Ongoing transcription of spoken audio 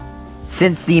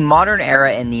Since the modern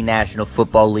era in the National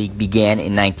Football League began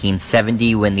in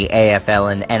 1970 when the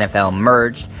AFL and NFL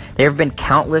merged, there have been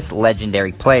countless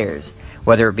legendary players,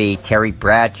 whether it be Terry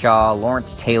Bradshaw,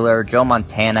 Lawrence Taylor, Joe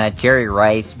Montana, Jerry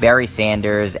Rice, Barry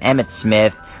Sanders, Emmitt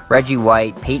Smith, Reggie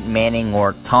White, Peyton Manning,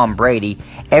 or Tom Brady.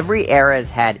 Every era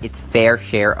has had its fair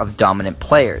share of dominant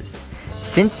players.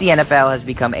 Since the NFL has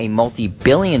become a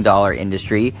multi-billion-dollar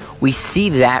industry, we see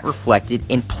that reflected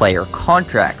in player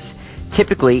contracts.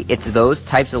 Typically, it's those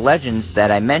types of legends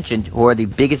that I mentioned who are the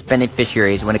biggest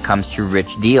beneficiaries when it comes to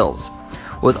rich deals.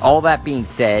 With all that being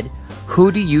said, who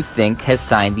do you think has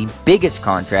signed the biggest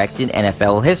contract in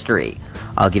NFL history?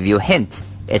 I'll give you a hint.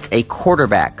 It's a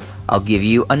quarterback. I'll give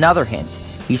you another hint.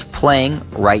 He's playing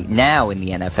right now in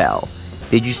the NFL.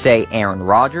 Did you say Aaron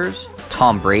Rodgers,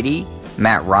 Tom Brady,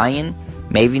 Matt Ryan,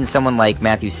 maybe even someone like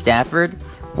Matthew Stafford?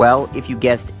 Well, if you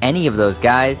guessed any of those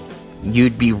guys,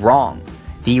 you'd be wrong.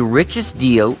 The richest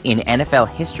deal in NFL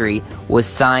history was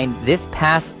signed this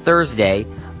past Thursday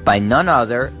by none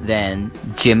other than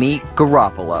Jimmy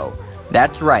Garoppolo.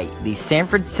 That's right, the San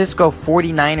Francisco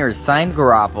 49ers signed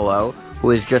Garoppolo, who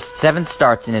has just 7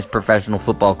 starts in his professional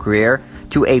football career,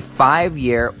 to a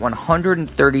 5-year,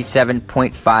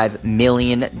 $137.5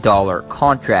 million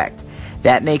contract.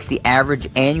 That makes the average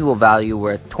annual value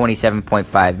worth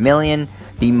 $27.5 million,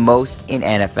 the most in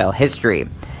NFL history.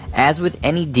 As with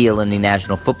any deal in the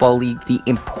National Football League, the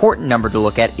important number to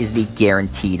look at is the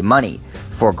guaranteed money.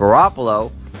 For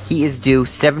Garoppolo, he is due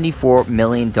 $74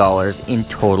 million in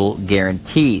total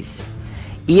guarantees.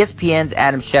 ESPN's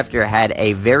Adam Schefter had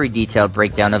a very detailed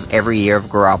breakdown of every year of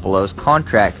Garoppolo's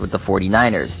contract with the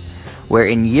 49ers, where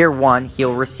in year 1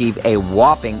 he'll receive a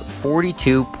whopping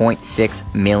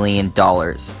 $42.6 million.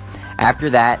 After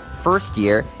that first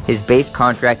year, his base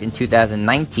contract in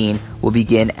 2019 will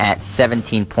begin at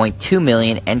 $17.2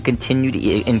 million and continue to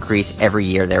increase every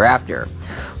year thereafter.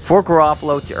 For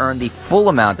Garoppolo to earn the full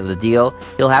amount of the deal,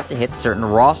 he'll have to hit certain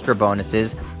roster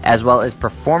bonuses as well as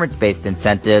performance-based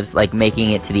incentives like making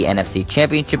it to the NFC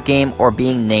Championship game or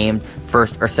being named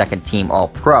first or second team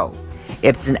All-Pro.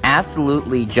 It's an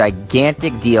absolutely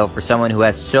gigantic deal for someone who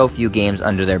has so few games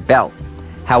under their belt.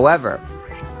 However,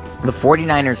 the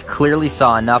 49ers clearly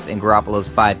saw enough in Garoppolo's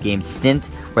 5-game stint,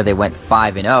 where they went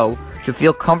 5-0, to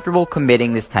feel comfortable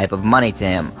committing this type of money to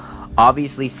him.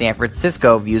 Obviously, San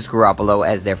Francisco views Garoppolo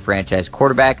as their franchise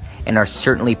quarterback and are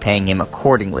certainly paying him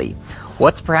accordingly.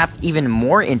 What's perhaps even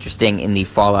more interesting in the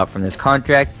fallout from this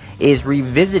contract is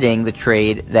revisiting the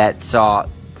trade that saw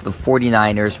the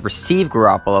 49ers receive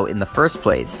Garoppolo in the first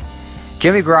place.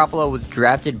 Jimmy Garoppolo was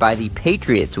drafted by the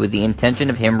Patriots with the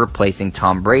intention of him replacing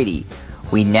Tom Brady.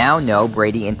 We now know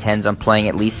Brady intends on playing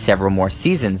at least several more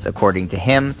seasons, according to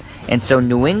him, and so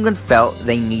New England felt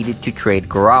they needed to trade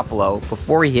Garoppolo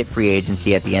before he hit free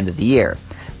agency at the end of the year.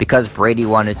 Because Brady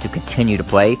wanted to continue to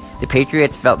play, the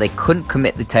Patriots felt they couldn't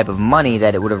commit the type of money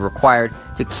that it would have required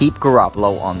to keep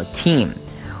Garoppolo on the team.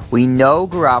 We know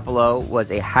Garoppolo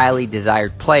was a highly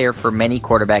desired player for many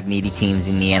quarterback-needy teams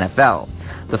in the NFL.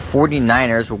 The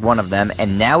 49ers were one of them,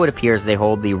 and now it appears they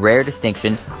hold the rare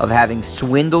distinction of having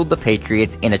swindled the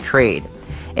Patriots in a trade.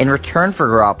 In return for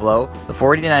Garoppolo, the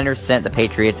 49ers sent the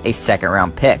Patriots a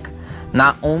second-round pick.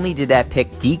 Not only did that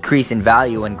pick decrease in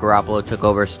value when Garoppolo took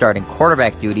over starting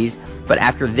quarterback duties, but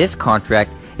after this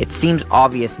contract, it seems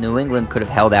obvious New England could have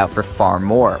held out for far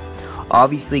more.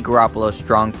 Obviously, Garoppolo's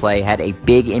strong play had a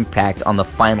big impact on the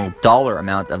final dollar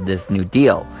amount of this new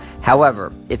deal.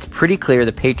 However, it's pretty clear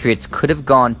the Patriots could have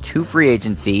gone to free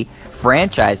agency,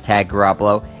 franchise tagged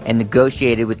Garoppolo, and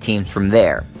negotiated with teams from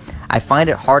there. I find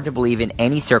it hard to believe in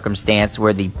any circumstance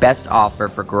where the best offer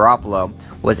for Garoppolo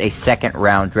was a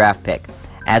second-round draft pick.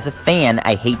 As a fan,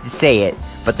 I hate to say it,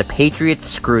 but the Patriots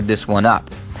screwed this one up.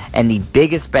 And the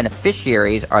biggest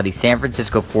beneficiaries are the San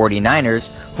Francisco 49ers,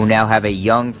 who now have a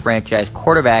young franchise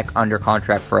quarterback under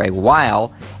contract for a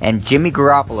while, and Jimmy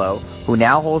Garoppolo, who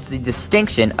now holds the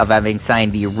distinction of having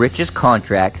signed the richest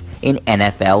contract in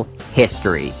NFL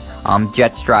history. I'm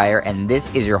Jet Stryer, and this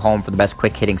is your home for the best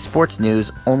quick-hitting sports news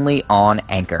only on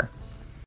Anchor.